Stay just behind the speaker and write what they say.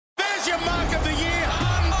your mark of the year.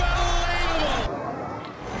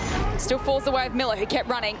 Unbelievable. Still falls the way of Miller, who kept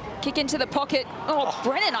running. Kick into the pocket. Oh,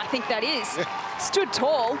 Brennan, I think that is. Stood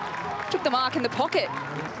tall, took the mark in the pocket.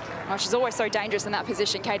 Oh, she's always so dangerous in that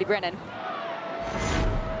position, Katie Brennan.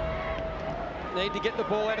 Need to get the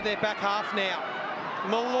ball out of their back half now.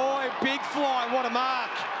 Malloy, big fly, what a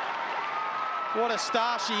mark. What a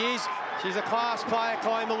star she is. She's a class player,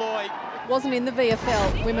 Chloe Malloy. Wasn't in the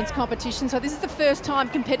VFL women's competition, so this is the first time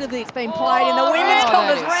competitively it's been played in the women's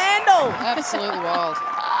competition. Randall! Absolutely wild.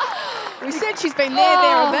 We said she's been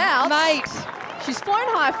thereabouts. Mate. She's flown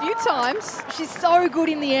high a few times. She's so good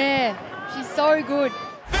in the air. She's so good.